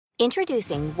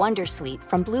Introducing Wondersuite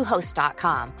from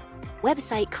Bluehost.com.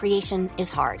 Website creation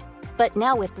is hard, but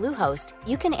now with Bluehost,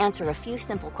 you can answer a few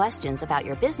simple questions about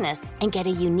your business and get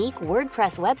a unique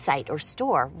WordPress website or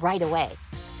store right away.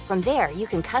 From there, you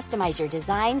can customize your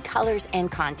design, colors,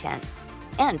 and content.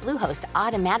 And Bluehost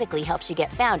automatically helps you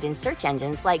get found in search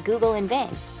engines like Google and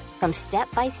Bing. From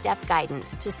step-by-step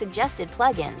guidance to suggested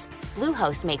plugins,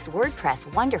 Bluehost makes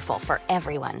WordPress wonderful for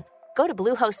everyone. Go to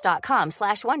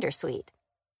bluehost.com/wondersuite.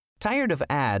 Tired of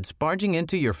ads barging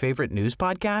into your favorite news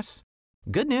podcasts?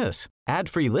 Good news.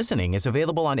 Ad-free listening is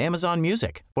available on Amazon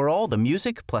Music for all the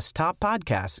music plus top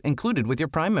podcasts included with your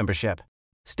Prime membership.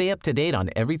 Stay up to date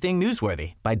on everything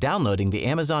newsworthy by downloading the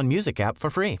Amazon Music app for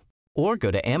free or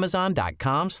go to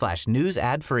amazon.com/news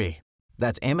ad free.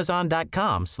 That's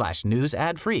amazon.com/news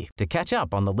ad free to catch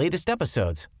up on the latest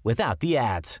episodes without the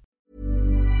ads.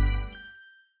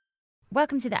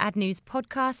 Welcome to the AdNews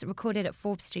Podcast, recorded at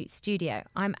Forbes Street Studio.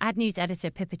 I'm AdNews editor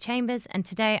Pippa Chambers, and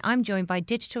today I'm joined by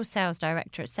Digital Sales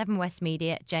Director at 7 West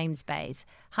Media, James Bays.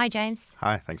 Hi, James.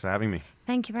 Hi, thanks for having me.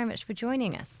 Thank you very much for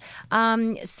joining us.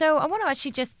 So I want to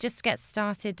actually just get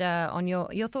started on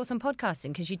your thoughts on podcasting,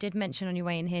 because you did mention on your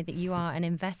way in here that you are an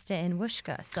investor in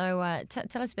Whooshkaa. So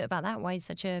tell us a bit about that, why you're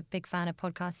such a big fan of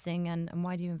podcasting and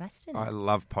why do you invest in it? I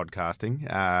love podcasting.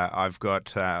 I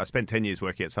spent 10 years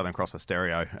working at Southern Cross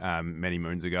Stereo many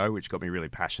moons ago, which got me really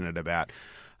passionate about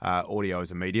audio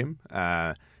as a medium.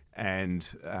 And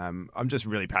I'm just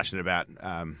really passionate about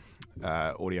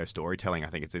audio storytelling. I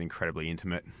think it's an incredibly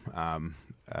intimate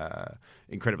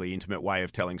way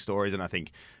of telling stories, and I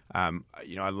think I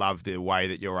love the way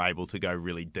that you're able to go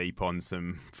really deep on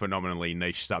some phenomenally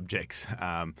niche subjects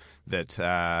that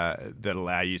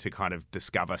allow you to kind of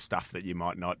discover stuff that you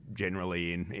might not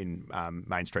generally in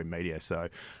mainstream media. So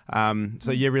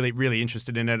yeah, really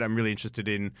interested in it. I'm really interested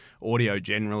in audio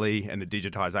generally and the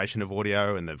digitization of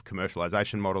audio and the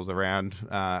commercialization models around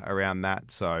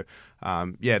that. So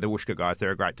yeah, the Whooshkaa guys,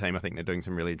 they're a great team. I think they're doing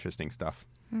some really interesting stuff.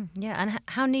 Yeah, and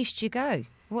how niche do you go?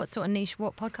 What sort of niche,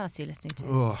 what podcast are you listening to?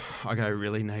 Oh, I go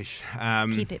really niche.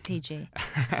 Keep it PG.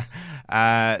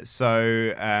 I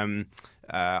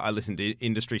listen to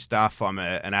industry stuff. I'm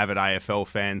an avid AFL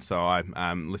fan, so I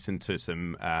listen to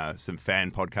some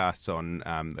fan podcasts on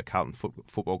the Carlton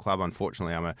Football Club.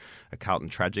 Unfortunately, I'm a Carlton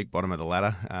tragic, bottom of the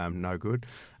ladder, no good.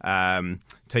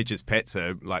 Teachers' Pets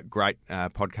are like great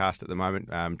podcast at the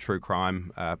moment, true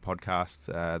crime podcast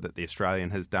that the Australian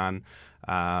has done.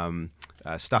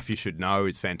 Stuff You Should Know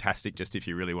is fantastic, just if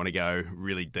you really want to go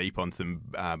really deep on some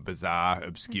bizarre,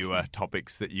 obscure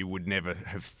topics that you would never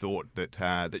have thought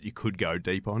that you could go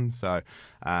deep on. So,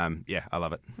 yeah, I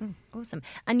love it. Awesome.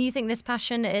 And you think this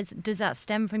passion does that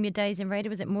stem from your days in radio?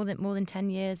 Was it more than 10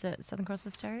 years at Southern Cross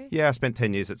Stereo? Yeah, I spent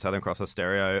 10 years at Southern Cross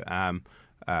Stereo.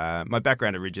 My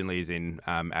background originally is in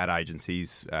ad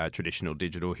agencies, traditional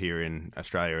digital here in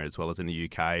Australia as well as in the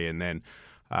UK, and then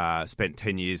spent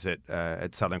 10 years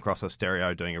at Southern Cross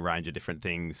Stereo doing a range of different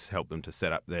things, helped them to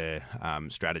set up their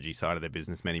strategy side of their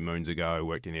business many moons ago,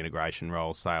 worked in integration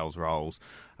roles, sales roles,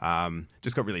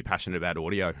 just got really passionate about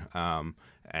audio,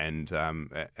 and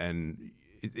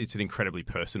it's an incredibly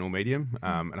personal medium,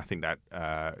 and I think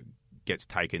that gets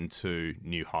taken to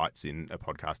new heights in a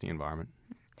podcasting environment.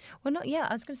 Well,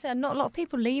 I was going to say, not a lot of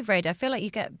people leave radio. I feel like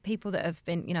you get people that have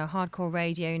been, hardcore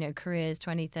radio, careers,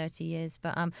 20, 30 years.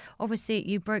 But obviously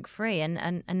you broke free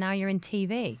and now you're in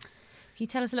TV. Can you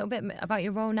tell us a little bit about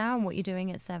your role now and what you're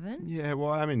doing at 7? Yeah,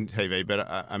 well, I'm in TV, but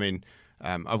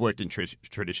I've worked in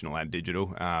traditional and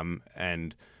digital.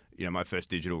 And, my first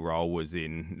digital role was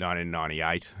in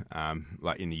 1998,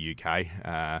 like in the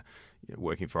UK.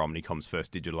 Working for Omnicom's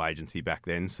first digital agency back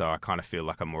then, so I kind of feel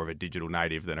like I'm more of a digital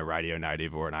native than a radio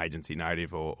native or an agency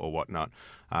native or whatnot,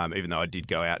 even though I did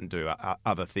go out and do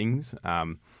other things. I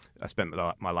spent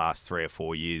my last 3 or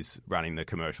 4 years running the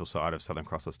commercial side of Southern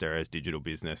Cross Stereo's digital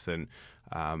business and,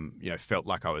 felt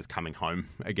like I was coming home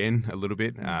again a little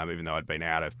bit, even though I'd been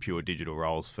out of pure digital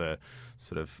roles for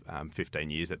sort of 15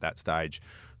 years at that stage.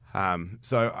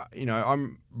 So,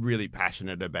 I'm really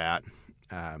passionate about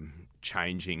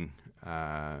changing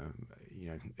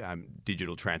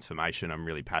digital transformation. I'm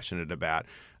really passionate about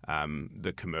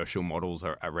the commercial models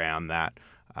around that.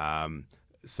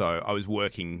 So I was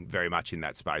working very much in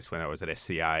that space when I was at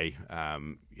SCA. I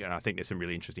think there's some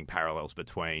really interesting parallels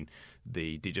between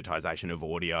the digitisation of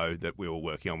audio that we were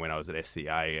working on when I was at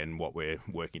SCA and what we're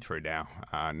working through now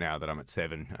that I'm at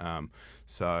 7.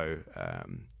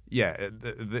 Yeah,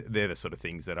 they're the sort of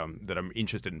things that I'm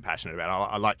interested and passionate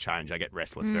about. I like change. I get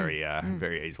restless very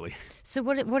easily. So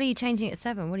what are you changing at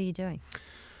 7? What are you doing?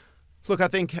 Look, I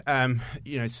think,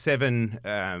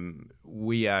 Seven,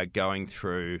 we are going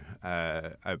through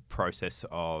a process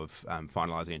of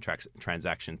finalising a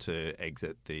transaction to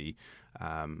exit the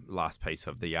last piece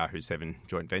of the Yahoo 7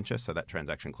 joint venture. So that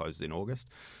transaction closes in August.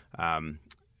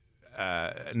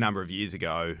 A number of years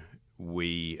ago,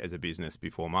 we, as a business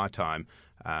before my time,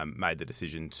 made the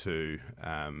decision to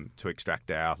extract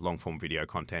our long-form video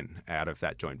content out of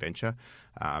that joint venture.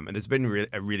 And there's been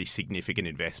a really significant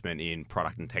investment in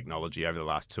product and technology over the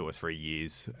last 2 or 3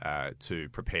 years to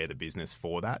prepare the business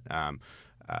for that,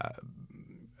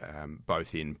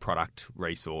 both in product,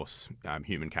 resource,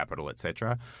 human capital,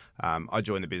 etc. I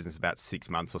joined the business about 6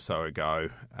 months or so ago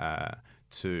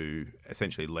to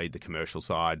essentially lead the commercial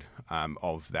side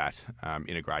of that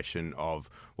integration of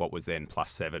what was then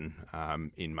Plus 7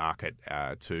 in market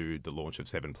to the launch of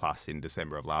 7 Plus in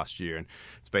December of last year. And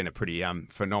it's been a pretty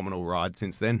phenomenal ride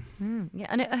since then. Yeah,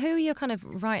 and who are your kind of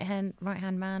right-hand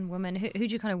man, woman? Who do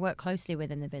you kind of work closely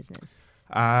with in the business?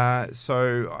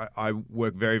 So I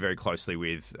work very, very closely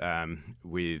with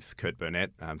Kurt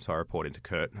Burnett. So I report into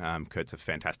Kurt. Kurt's a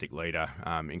fantastic leader,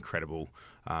 incredible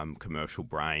commercial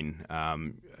brain,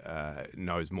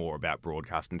 knows more about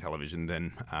broadcast and television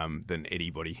than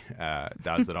anybody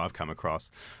does that I've come across,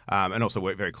 and also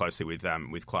work very closely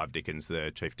with Clive Dickens,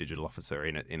 the Chief Digital Officer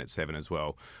in at Seven as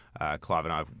well. Clive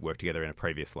and I have worked together in a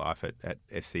previous life at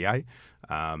SCA,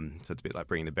 so it's a bit like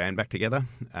bringing the band back together.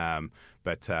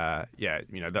 But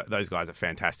those guys are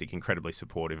fantastic, incredibly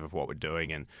supportive of what we're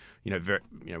doing, and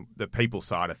the people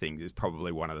side of things is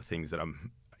probably one of the things that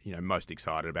I'm most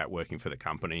excited about working for the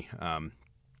company.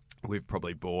 We've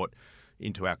probably brought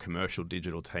into our commercial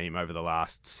digital team over the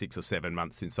last 6 or 7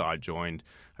 months since I joined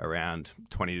around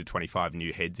 20 to 25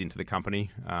 new heads into the company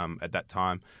at that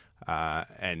time.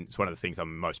 And it's one of the things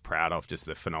I'm most proud of, just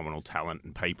the phenomenal talent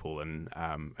and people and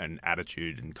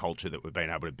attitude and culture that we've been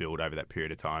able to build over that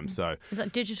period of time. So, is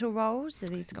that digital roles? Are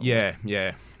these yeah.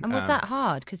 And was that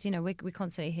hard? Because we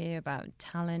constantly hear about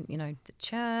talent, the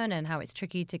churn and how it's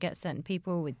tricky to get certain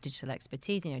people with digital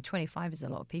expertise. 25 is a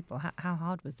lot of people. How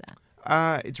hard was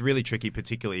that? It's really tricky,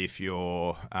 particularly if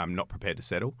you're not prepared to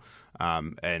settle.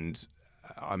 And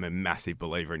I'm a massive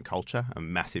believer in culture, a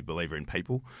massive believer in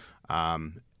people.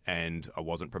 And I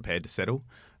wasn't prepared to settle.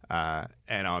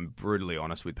 And I'm brutally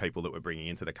honest with people that we're bringing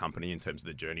into the company in terms of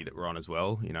the journey that we're on as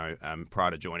well.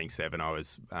 Prior to joining Seven, I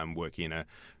was working in a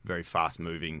very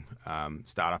fast-moving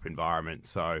startup environment.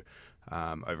 So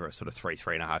over a sort of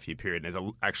 3.5 year period, and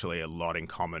there's actually a lot in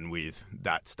common with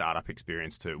that startup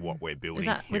experience to what we're building. Was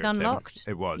that here with at Unlocked?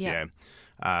 Seven. It was,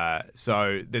 yeah.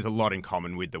 So there's a lot in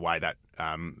common with the way that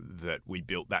we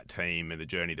built that team and the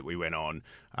journey that we went on.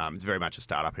 It's very much a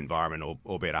startup environment,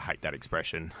 albeit I hate that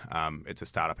expression. It's a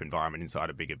startup environment inside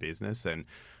a bigger business, and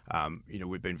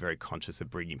we've been very conscious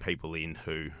of bringing people in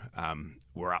who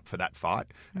were up for that fight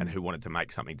and who wanted to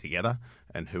make something together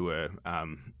and who were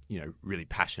really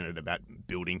passionate about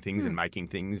building things and making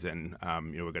things. And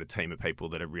we've got a team of people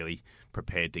that are really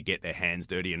prepared to get their hands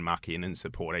dirty and muck in and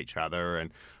support each other.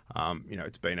 And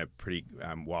it's been a pretty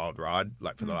wild ride.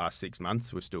 Like for the last 6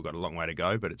 months, we've still got a long way to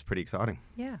go, but it's pretty exciting.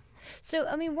 Yeah. So,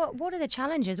 what are the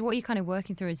challenges? What are you kind of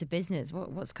working through as a business?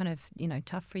 What's kind of,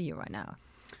 tough for you right now?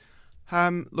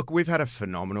 Look, we've had a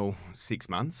phenomenal 6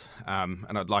 months,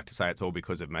 and I'd like to say it's all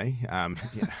because of me.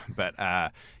 But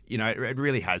it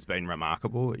really has been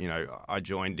remarkable. I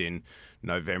joined in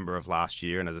November of last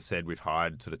year, and as I said, we've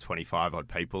hired sort of 25 odd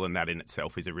people, and that in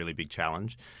itself is a really big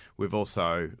challenge. We've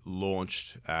also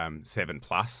launched 7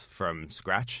 Plus from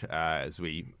scratch as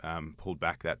we pulled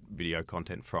back that video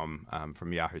content from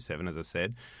Yahoo 7, as I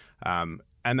said,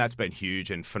 and that's been huge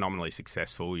and phenomenally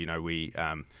successful.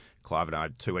 Clive and I,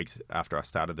 2 weeks after I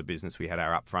started the business, we had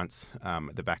our upfronts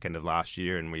at the back end of last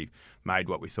year, and we made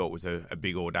what we thought was a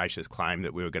big audacious claim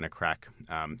that we were going to crack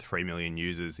 3 million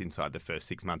users inside the first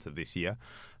 6 months of this year.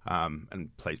 And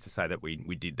pleased to say that we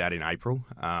did that in April.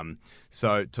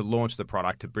 So to launch the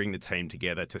product, to bring the team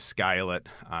together, to scale it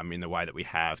in the way that we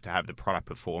have, to have the product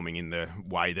performing in the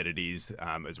way that it is,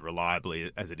 as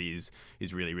reliably as it is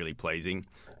really, really pleasing.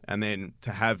 And then to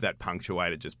have that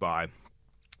punctuated just by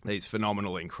these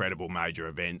phenomenal, incredible major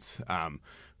events,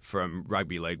 from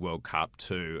Rugby League World Cup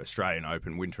to Australian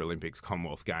Open, Winter Olympics,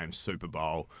 Commonwealth Games, Super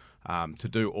Bowl, to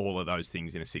do all of those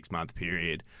things in a 6-month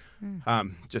period.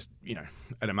 Just,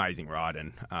 an amazing ride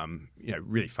and,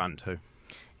 really fun too.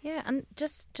 Yeah, and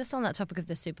just on that topic of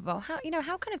the Super Bowl, how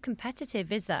kind of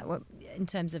competitive is that in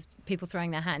terms of people throwing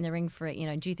their hat in the ring for it?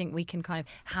 Do you think we can kind of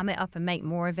ham it up and make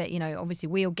more of it? Obviously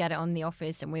we all get it on The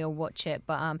Office and we all watch it,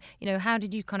 but how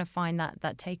did you kind of find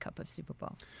that take up of Super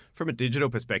Bowl? From a digital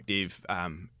perspective,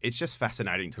 it's just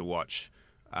fascinating to watch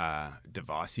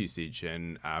device usage.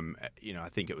 And, I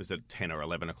think it was at 10 or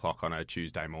 11 o'clock on a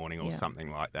Tuesday morning or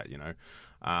something like that,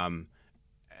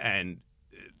 and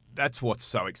that's what's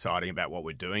so exciting about what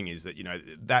we're doing is that,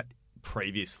 that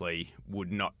previously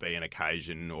would not be an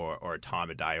occasion or a time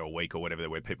of day or a week or whatever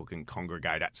where people can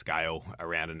congregate at scale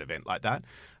around an event like that.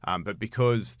 But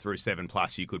because through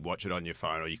 7plus you could watch it on your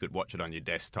phone or you could watch it on your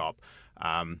desktop,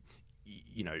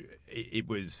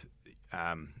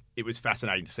 it was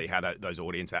fascinating to see how those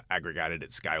audiences are aggregated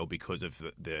at scale because of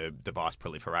the device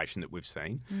proliferation that we've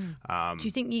seen. Do you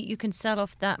think you can sell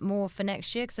off that more for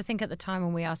next year? Because I think at the time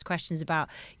when we asked questions about,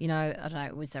 I don't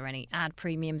know, was there any ad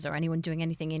premiums or anyone doing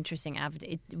anything interesting?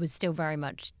 It was still very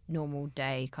much normal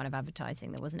day kind of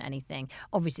advertising. There wasn't anything.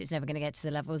 Obviously, it's never going to get to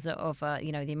the levels of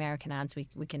the American ads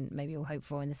we can maybe all hope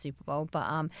for in the Super Bowl.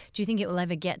 But do you think it will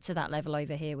ever get to that level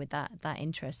over here with that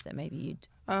interest that maybe you'd...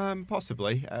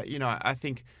 Possibly. I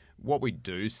think what we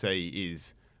do see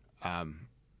is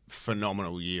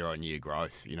phenomenal year-on-year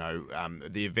growth.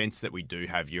 The events that we do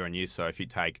have year-on-year. So if you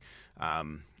take,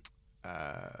 Melbourne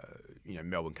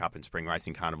Cup and Spring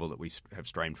Racing Carnival that we have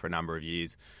streamed for a number of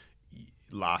years.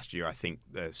 Last year, I think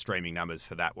the streaming numbers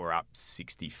for that were up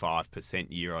 65%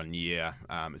 year-on-year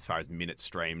as far as minutes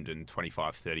streamed and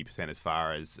 25-30% as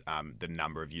far as the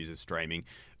number of users streaming.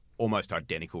 Almost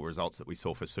identical results that we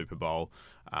saw for Super Bowl.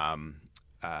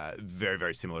 Very,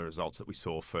 very similar results that we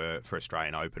saw for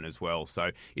Australian Open as well.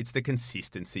 So it's the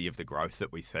consistency of the growth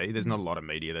that we see. There's not a lot of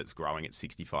media that's growing at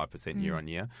 65% year on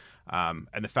year. And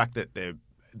the fact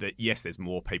that yes, there's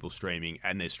more people streaming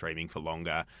and they're streaming for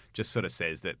longer just sort of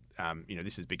says that,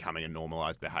 this is becoming a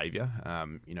normalised behaviour.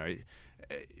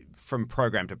 From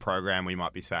program to program, we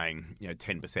might be saying,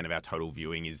 10% of our total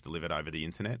viewing is delivered over the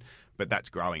internet, but that's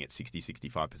growing at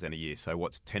 60-65% a year. So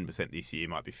what's 10% this year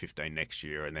might be 15% next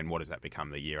year, and then what does that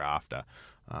become the year after?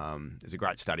 There's a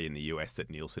great study in the US that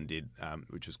Nielsen did,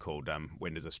 which was called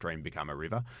 "When Does a Stream Become a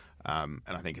River?" And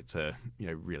I think it's a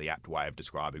really apt way of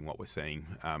describing what we're seeing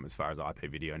as far as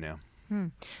IP video now.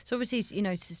 So obviously,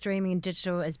 streaming and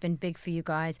digital has been big for you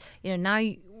guys. Now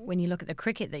when you look at the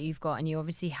cricket that you've got, and you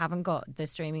obviously haven't got the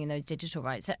streaming and those digital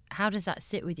rights, so how does that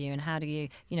sit with you? And how do you,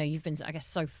 you've been, I guess,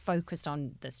 so focused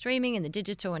on the streaming and the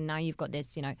digital, and now you've got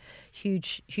this,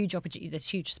 huge opportunity, this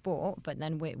huge sport, but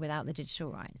then without the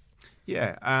digital rights.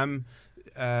 Yeah,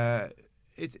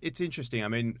 it's interesting. I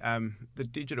mean, the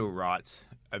digital rights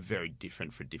are very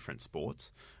different for different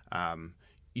sports.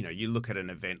 You look at an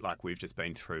event like we've just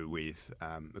been through with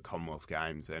the Commonwealth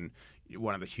Games, and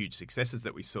one of the huge successes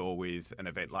that we saw with an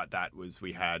event like that was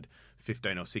we had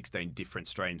 15 or 16 different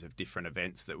streams of different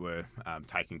events that were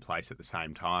taking place at the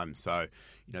same time. So,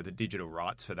 the digital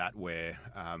rights for that, where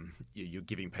you're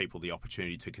giving people the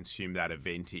opportunity to consume that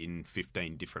event in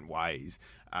 15 different ways,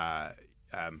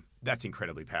 that's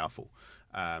incredibly powerful.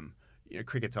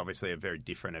 Cricket's obviously a very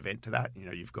different event to that.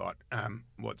 You've got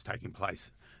what's taking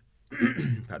place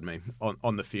pardon me,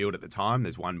 on the field at the time.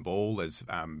 There's one ball. There's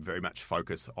very much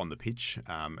focus on the pitch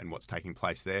and what's taking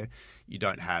place there. You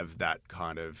don't have that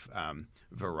kind of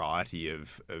variety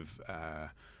of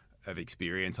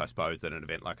experience, I suppose, that an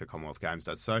event like a Commonwealth Games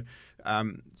does. So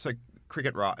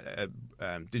cricket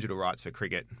digital rights for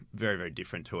cricket, very, very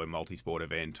different to a multi-sport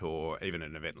event or even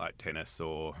an event like tennis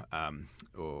or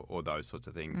those sorts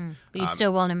of things. But you'd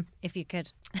still want them if you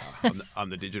could. I'm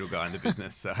the digital guy in the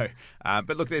business, so.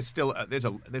 But look, there's still there's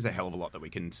a hell of a lot that we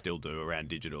can still do around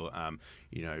digital.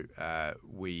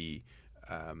 We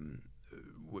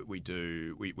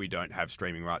don't have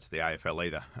streaming rights to the AFL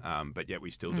either, but yet we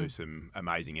still do some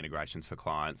amazing integrations for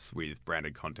clients with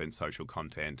branded content, social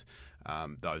content,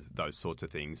 those sorts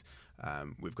of things.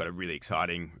 We've got a really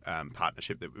exciting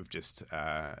partnership that we've just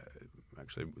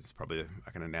actually it's probably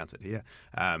I can announce it here,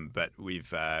 but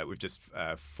we've just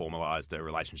formalised a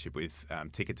relationship with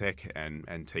Ticketek and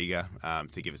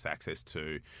Tiga to give us access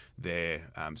to their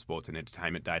sports and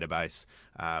entertainment database,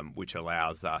 which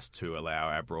allows us to allow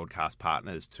our broadcast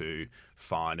partners to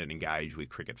find and engage with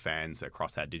cricket fans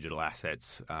across our digital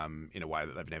assets in a way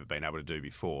that they've never been able to do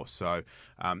before. So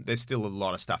there's still a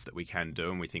lot of stuff that we can do,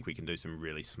 and we think we can do some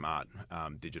really smart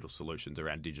digital solutions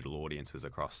around digital audiences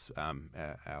across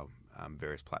our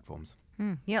various platforms.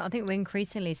 Yeah, I think we're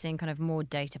increasingly seeing kind of more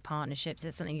data partnerships.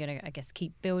 It's something you're going to, I guess,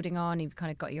 keep building on. You've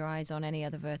kind of got your eyes on any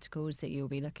other verticals that you'll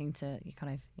be looking to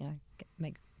kind of,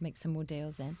 make some more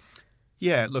deals in.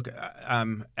 Yeah, look,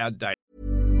 our data.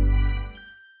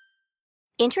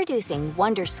 Introducing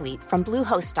Wondersuite from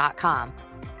Bluehost.com.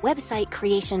 Website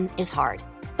creation is hard,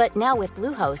 but now with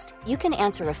Bluehost, you can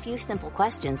answer a few simple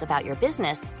questions about your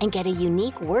business and get a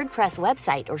unique WordPress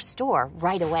website or store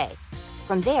right away.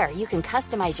 From there, you can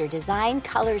customize your design,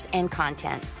 colors, and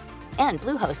content. And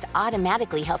Bluehost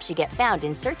automatically helps you get found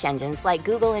in search engines like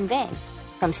Google and Bing.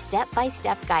 From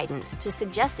step-by-step guidance to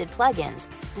suggested plugins,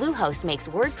 Bluehost makes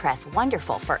WordPress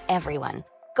wonderful for everyone.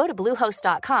 Go to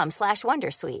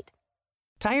bluehost.com/wondersuite.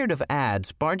 Tired of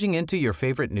ads barging into your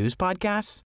favorite news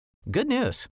podcasts? Good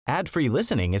news. Ad-free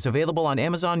listening is available on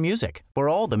Amazon Music for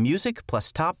all the music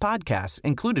plus top podcasts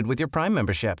included with your Prime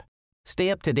membership.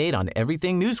 Stay up to date on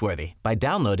everything newsworthy by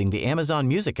downloading the Amazon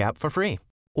Music app for free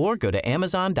or go to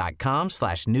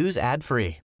amazon.com/news ad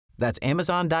free. That's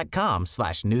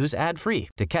amazon.com/news ad free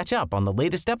to catch up on the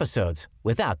latest episodes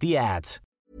without the ads.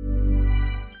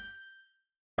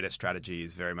 Data strategy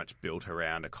is very much built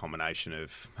around a combination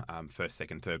of first,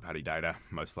 second, third-party data.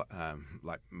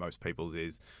 Like most people's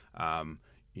is.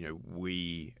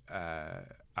 We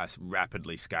are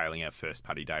rapidly scaling our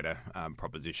first-party data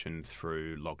proposition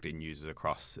through logged-in users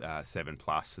across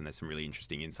 7+, and there's some really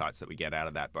interesting insights that we get out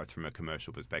of that, both from a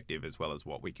commercial perspective as well as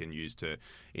what we can use to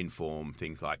inform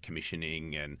things like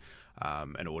commissioning and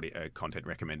audio, content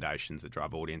recommendations that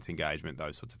drive audience engagement,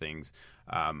 those sorts of things.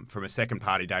 From a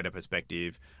second-party data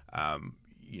perspective,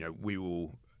 we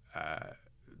will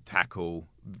tackle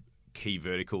key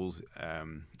verticals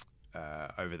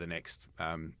over the next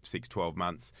 6-12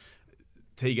 months.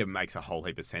 Tiga makes a whole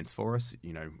heap of sense for us.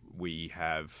 We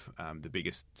have the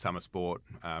biggest summer sport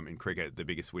in cricket, the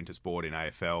biggest winter sport in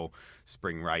AFL,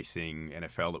 spring racing,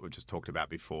 NFL that we've just talked about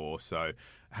before. So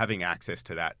having access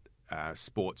to that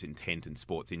sports intent and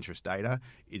sports interest data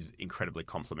is incredibly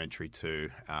complementary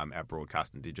to our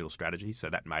broadcast and digital strategy. So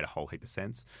that made a whole heap of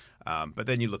sense. But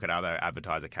then you look at other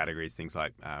advertiser categories, things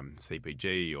like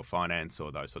CPG or finance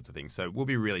or those sorts of things. So we'll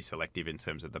be really selective in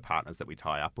terms of the partners that we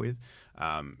tie up with.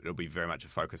 It'll be very much a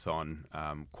focus on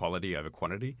quality over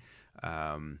quantity.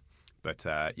 But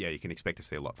you can expect to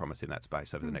see a lot from us in that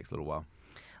space over the next little while.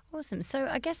 Awesome. So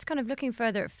I guess kind of looking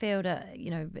further afield at,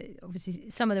 obviously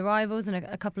some of the rivals and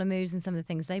a couple of moves and some of the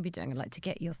things they'd be doing, I'd like to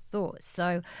get your thoughts.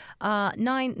 So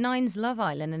Nine's Love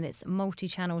Island and its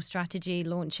multi-channel strategy,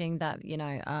 launching that,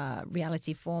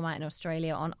 reality format in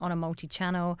Australia on a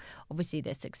multi-channel. Obviously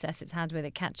the success it's had with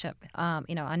a catch-up.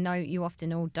 I know you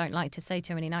often all don't like to say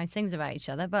too many nice things about each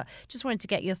other, but just wanted to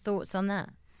get your thoughts on that.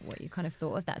 What you kind of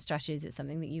thought of that strategy? Is it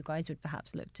something that you guys would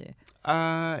perhaps look to?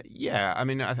 I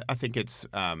think it's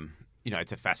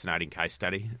it's a fascinating case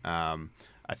study. I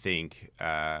think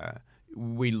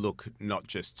we look not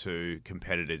just to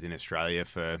competitors in Australia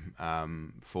for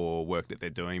work that they're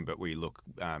doing, but we look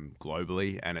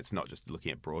globally, and it's not just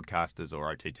looking at broadcasters or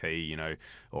OTT,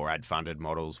 or ad-funded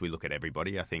models. We look at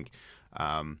everybody. I think.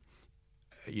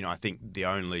 I think the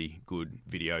only good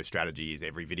video strategy is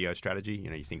every video strategy.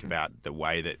 You think about the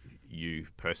way that you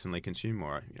personally consume,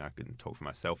 or I can talk for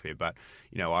myself here, but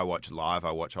I watch live,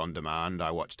 I watch on demand, I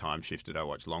watch time shifted, I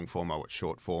watch long form, I watch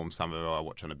short form. Some of it I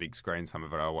watch on a big screen, some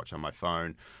of it I watch on my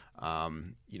phone.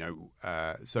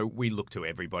 So we look to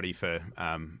everybody for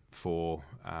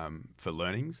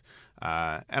learnings,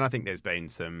 and I think there's been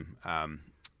some.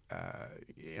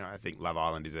 I think Love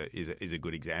Island is a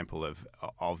good example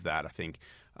of that. I think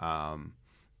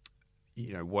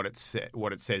what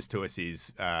it says to us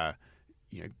is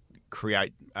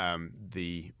creating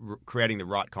the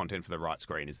right content for the right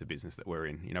screen is the business that we're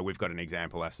in. We've got an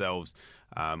example ourselves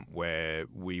where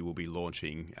we will be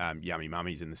launching Yummy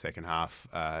Mummies in the second half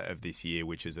of this year,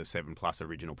 which is a 7+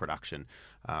 original production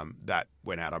that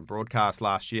went out on broadcast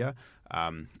last year.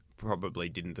 Probably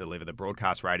didn't deliver the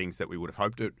broadcast ratings that we would have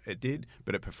hoped it did,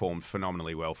 but it performed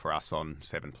phenomenally well for us on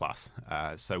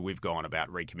 7+. So we've gone about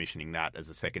recommissioning that as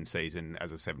a second season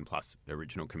as a 7+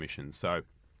 original commission. So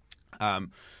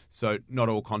not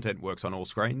all content works on all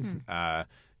screens.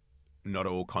 Not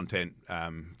all content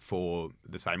for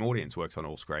the same audience works on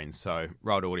all screens. So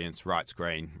right audience, right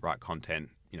screen, right content,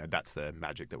 that's the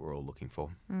magic that we're all looking for.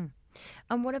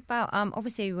 And what about,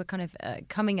 obviously we're kind of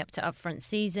coming up to upfront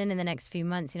season in the next few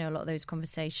months, a lot of those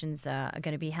conversations are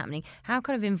going to be happening. How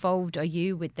kind of involved are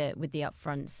you with the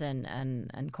upfronts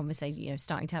and conversation,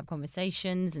 starting to have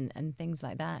conversations and things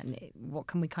like that? And what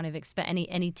can we kind of expect?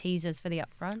 Any teasers for the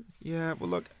upfronts? Yeah, well,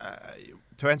 look,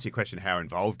 to answer your question, how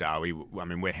involved are we? I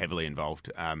mean, we're heavily involved.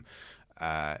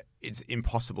 It's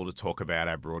impossible to talk about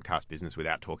our broadcast business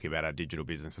without talking about our digital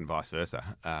business and vice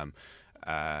versa.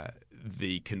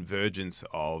 The convergence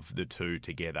of the two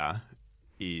together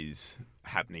is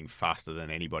happening faster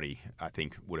than anybody, I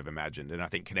think, would have imagined. And I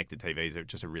think connected TVs are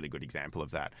just a really good example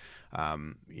of that.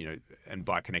 And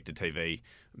by connected TV,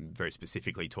 very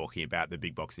specifically talking about the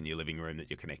big box in your living room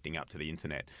that you're connecting up to the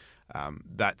internet.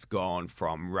 That's gone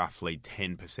from roughly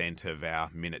 10% of our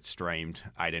minutes streamed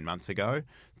 18 months ago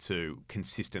to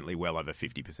consistently well over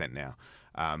 50% now.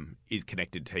 Is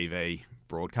connected TV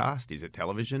broadcast? Is it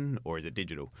television or is it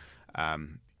digital?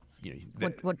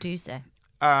 What do you say?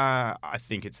 I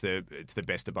think it's the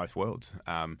best of both worlds.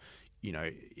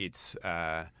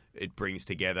 It brings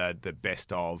together the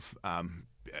best of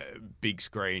big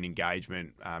screen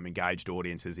engagement, engaged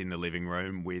audiences in the living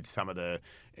room with some of the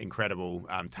incredible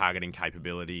targeting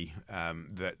capability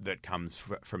that comes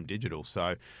from digital.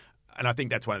 So. And I think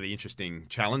that's one of the interesting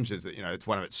challenges. It's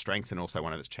one of its strengths and also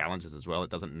one of its challenges as well. It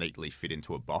doesn't neatly fit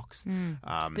into a box.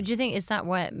 But do you think is that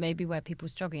where people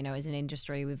struggle? As an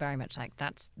industry, we're very much like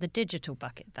that's the digital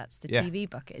bucket, that's the TV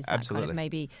bucket. Is that absolutely. kind of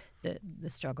maybe the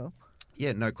struggle?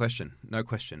 Yeah, no question.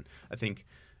 I think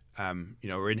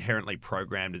we're inherently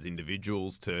programmed as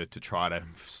individuals to try to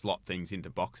slot things into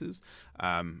boxes,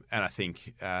 and I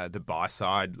think the buy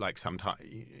side,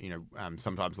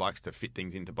 sometimes likes to fit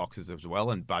things into boxes as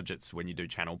well. And budgets, when you do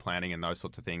channel planning and those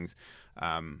sorts of things,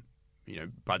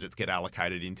 budgets get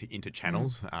allocated into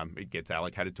channels. It gets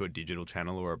allocated to a digital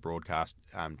channel or a broadcast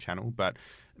channel. But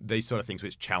these sort of things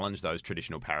which challenge those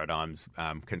traditional paradigms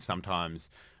can sometimes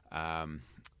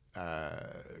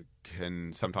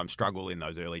struggle in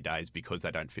those early days because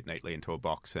they don't fit neatly into a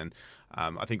box. And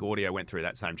I think audio went through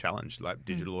that same challenge. Like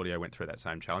digital audio went through that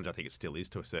same challenge. I think it still is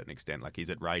to a certain extent. Like, is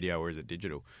it radio or is it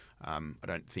digital? I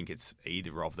don't think it's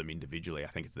either of them individually. I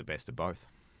think it's the best of both.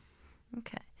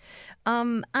 Okay.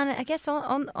 And I guess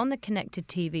on the connected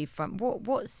TV front,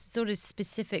 what sort of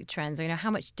specific trends,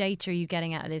 how much data are you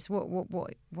getting out of this? What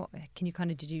can you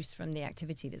kind of deduce from the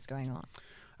activity that's going on?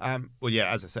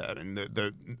 As I said,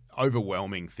 the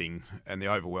overwhelming thing and the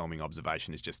overwhelming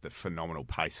observation is just the phenomenal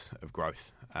pace of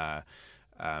growth. As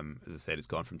I said, it's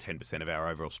gone from 10% of our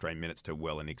overall stream minutes to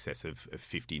well in excess of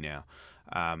 50 now.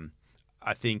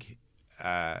 I think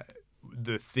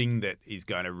the thing that is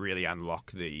going to really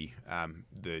unlock the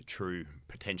true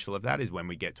potential of that is when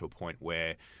we get to a point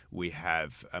where we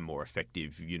have a more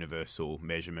effective universal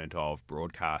measurement of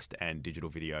broadcast and digital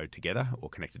video together or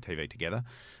connected TV together.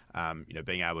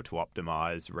 Being able to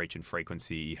optimize reach and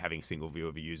frequency, having a single view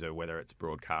of a user, whether it's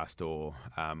broadcast or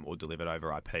delivered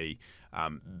over IP.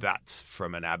 That's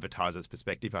from an advertiser's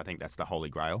perspective. I think that's the holy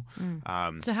grail.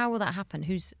 So how will that happen?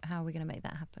 How are we going to make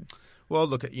that happen? Well,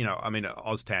 look,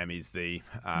 OzTAM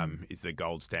is the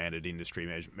gold standard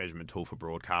industry measurement tool for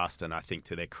broadcast, and I think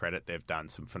to their credit, they've done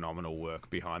some phenomenal work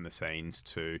behind the scenes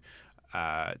to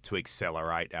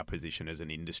accelerate our position as an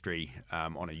industry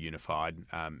on a unified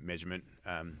measurement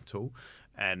tool.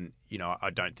 And I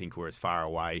don't think we're as far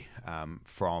away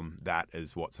from that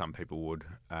as what some people would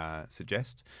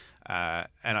suggest. And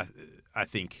I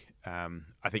think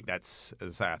that's,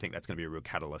 as I say, I think that's going to be a real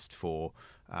catalyst for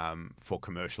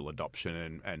commercial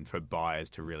adoption and for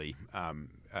buyers to really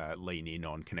lean in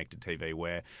on connected TV,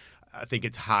 where I think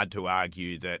it's hard to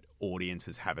argue that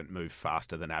audiences haven't moved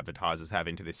faster than advertisers have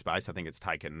into this space. I think it's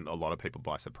taken a lot of people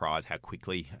by surprise how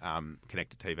quickly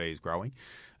connected TV is growing.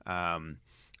 There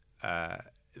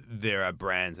are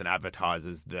brands and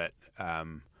advertisers that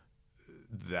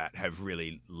have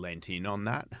really lent in on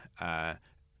that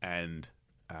and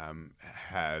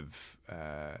have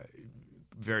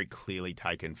very clearly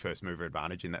taken first mover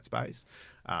advantage in that space.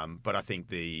 But I think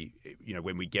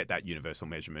when we get that universal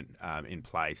measurement in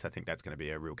place, I think that's going to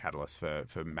be a real catalyst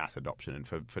for mass adoption and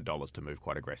for dollars to move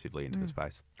quite aggressively into the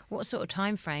space. What sort of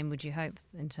time frame would you hope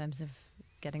in terms of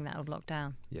getting that all locked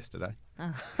down? Yesterday.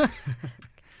 Oh.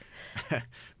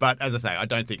 But as I say, I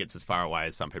don't think it's as far away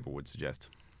as some people would suggest.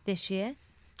 This year?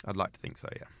 I'd like to think so,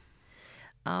 yeah.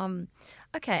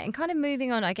 Okay, and kind of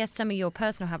moving on, I guess some of your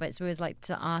personal habits, we always like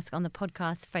to ask on the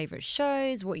podcast, favourite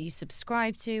shows, what you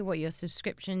subscribe to, what your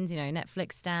subscriptions,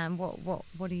 Netflix, Stan, what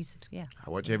do you subscribe? I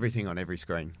watch everything on every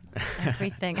screen.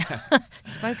 Everything.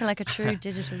 Spoken like a true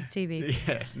digital TV.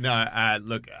 Yeah, no,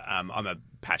 look, I'm a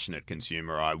passionate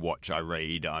consumer. I watch, I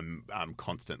read. I'm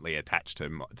constantly attached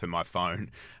to my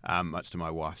phone, much to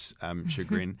my wife's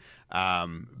chagrin.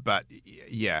 But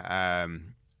yeah,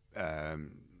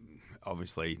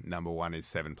 obviously, number one is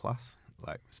 7+.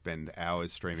 Like, spend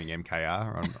hours streaming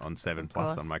MKR on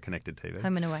 7+ on my connected TV.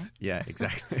 Home and away. Yeah,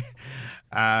 exactly.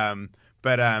 Yeah,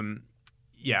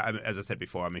 as I said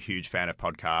before, I'm a huge fan of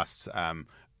podcasts.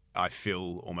 I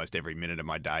fill almost every minute of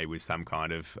my day with some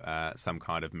kind of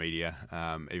media.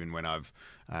 Even when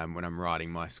I'm riding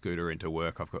my scooter into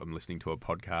work, I'm listening to a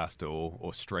podcast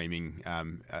or streaming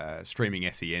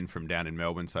SEN from down in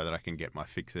Melbourne so that I can get my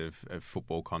fix of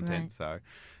football content. Right. So,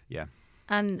 yeah.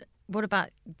 And what about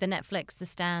the Netflix, the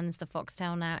Stans, the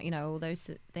Foxtel now? All those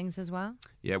things as well.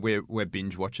 Yeah, we're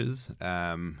binge watchers.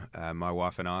 My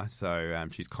wife and I. So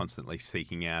she's constantly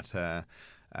seeking out.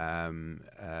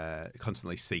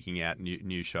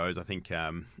 New shows. I think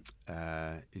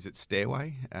is it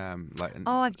Stairway?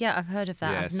 I've heard of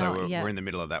that. Yeah, we're in the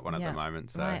middle of that one at the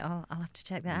moment. So. Right, I'll have to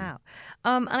check that out.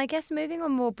 And I guess moving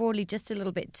on more broadly, just a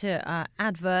little bit to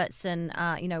adverts, and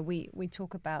we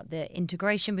talk about the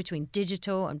integration between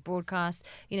digital and broadcast.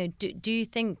 Do you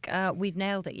think we've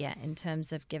nailed it yet in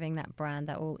terms of giving that brand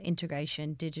that all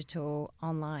integration, digital,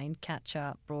 online, catch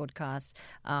up, broadcast?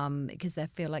 Because I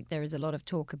feel like there is a lot of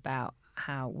talk about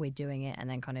how we're doing it, and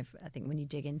then kind of I think when you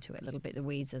dig into it a little bit, the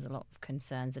weeds, there's a lot of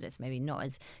concerns that it's maybe not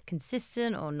as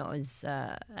consistent or not as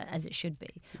it should be.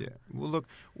 Yeah. Well, look,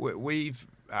 we've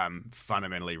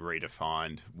fundamentally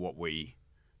redefined what we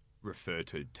refer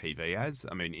to TV as.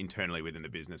 I mean, internally within the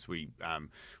business, we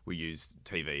use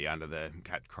TV under the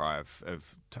cat cry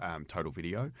of total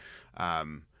video.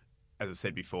 As I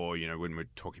said before, when we're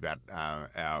talking about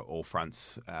our all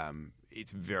fronts,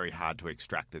 it's very hard to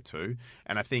extract the two.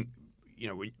 And I think,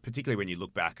 particularly when you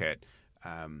look back at,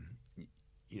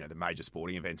 the major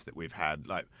sporting events that we've had,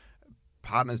 like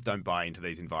partners don't buy into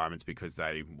these environments because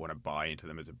they want to buy into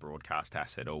them as a broadcast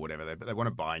asset or whatever, but they want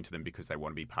to buy into them because they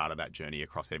want to be part of that journey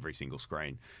across every single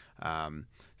screen.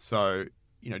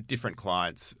 Different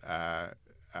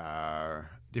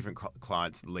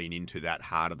clients lean into that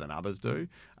harder than others do,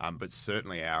 but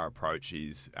certainly our approach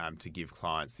is to give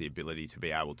clients the ability to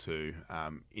be able to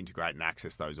integrate and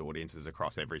access those audiences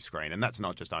across every screen, and that's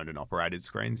not just owned and operated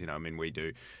screens. We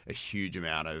do a huge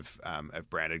amount of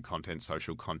branded content,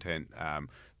 social content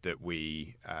that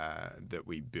we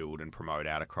build and promote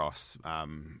out across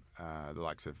the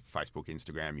likes of Facebook,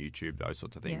 Instagram, YouTube, those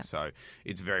sorts of things. Yeah. So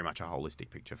it's very much a holistic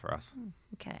picture for us.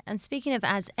 Okay. And speaking of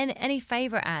ads, any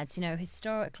favourite ads?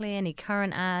 Historically, any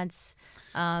current ads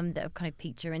that have kind of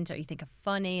piqued your interest? You think are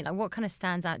funny? Like, what kind of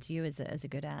stands out to you as a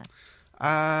good ad?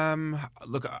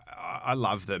 Look, I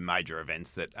love the major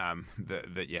events that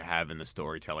you have and the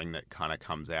storytelling that kind of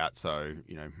comes out. So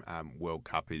World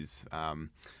Cup is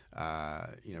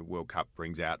World Cup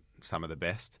brings out some of the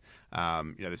best.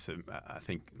 There's some, I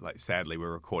think, like sadly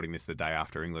we're recording this the day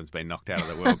after England's been knocked out of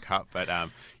the World Cup, but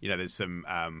there's some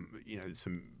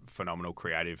some phenomenal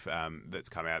creative that's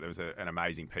come out. There was an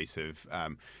amazing piece of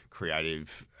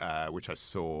creative which I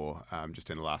saw just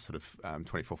in the last sort of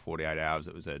 24, 48 hours.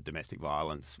 It was a domestic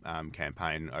violence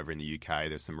campaign over in the UK.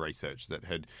 There's some research that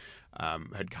had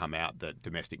come out that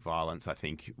domestic violence, I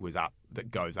think,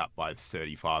 goes up by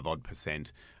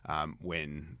 35%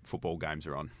 when football games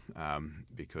are on,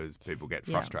 because people get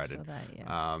frustrated. Yeah,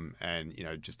 I saw that,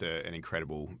 and just an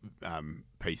incredible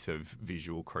piece of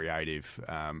visual creative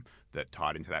that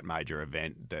tied into that major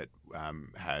event that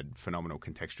had phenomenal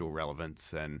contextual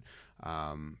relevance and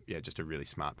just a really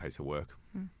smart piece of work.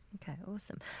 Okay,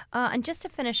 awesome. And just to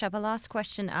finish up, a last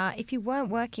question: if you weren't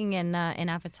working in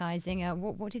advertising,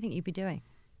 what do you think you'd be doing?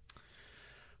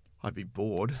 I'd be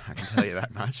bored, I can tell you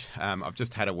that much. I've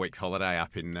just had a week's holiday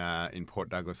up in Port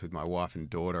Douglas with my wife and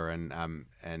daughter, and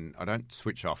I don't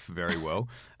switch off very well.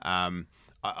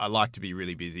 I like to be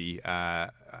really busy.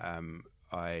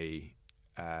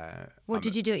 What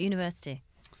did you do at university?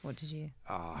 What did you?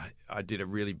 I did a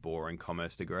really boring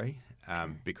commerce degree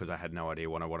because I had no idea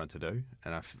what I wanted to do,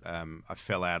 and I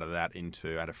fell out of that I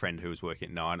had a friend who was working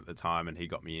at Nine at the time, and he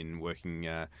got me in working.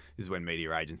 This is when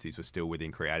media agencies were still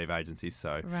within creative agencies,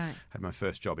 so I had my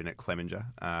first job in at Clemenger.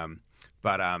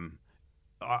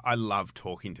 I love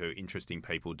talking to interesting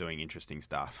people doing interesting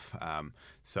stuff.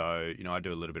 So I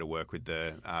do a little bit of work with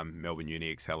the Melbourne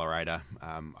Uni Accelerator.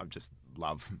 I just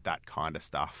love that kind of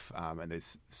stuff. And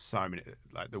there's so many,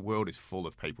 the world is full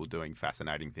of people doing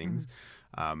fascinating things.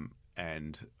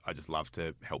 And I just love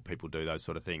to help people do those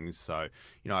sort of things. So,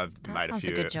 I've made a few.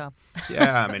 That's a good job.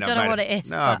 Yeah, I mean, don't know what it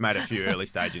is. No, I've made a few early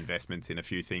stage investments in a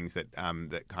few things that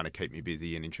kind of keep me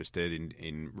busy and interested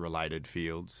in related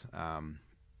fields. I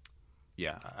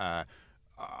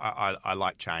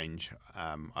like change.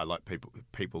 I like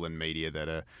people in media that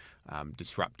are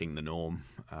disrupting the norm.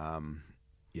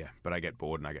 But I get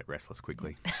bored and I get restless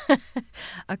quickly.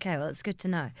 Okay, well, it's good to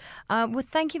know. Well,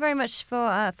 thank you very much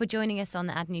for joining us on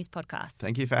the AdNews Podcast.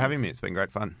 Thank you for having me. It's been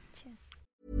great fun. Cheers.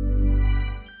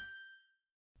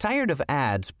 Tired of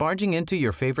ads barging into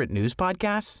your favorite news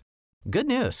podcasts? Good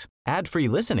news. Ad-free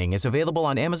listening is available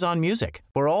on Amazon Music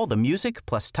for all the music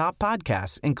plus top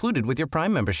podcasts included with your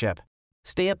Prime membership.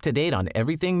 Stay up to date on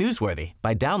everything newsworthy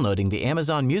by downloading the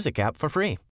Amazon Music app for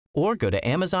free or go to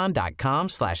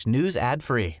amazon.com/news ad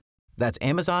free. That's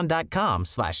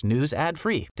amazon.com/news ad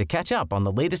free to catch up on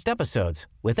the latest episodes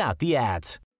without the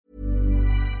ads.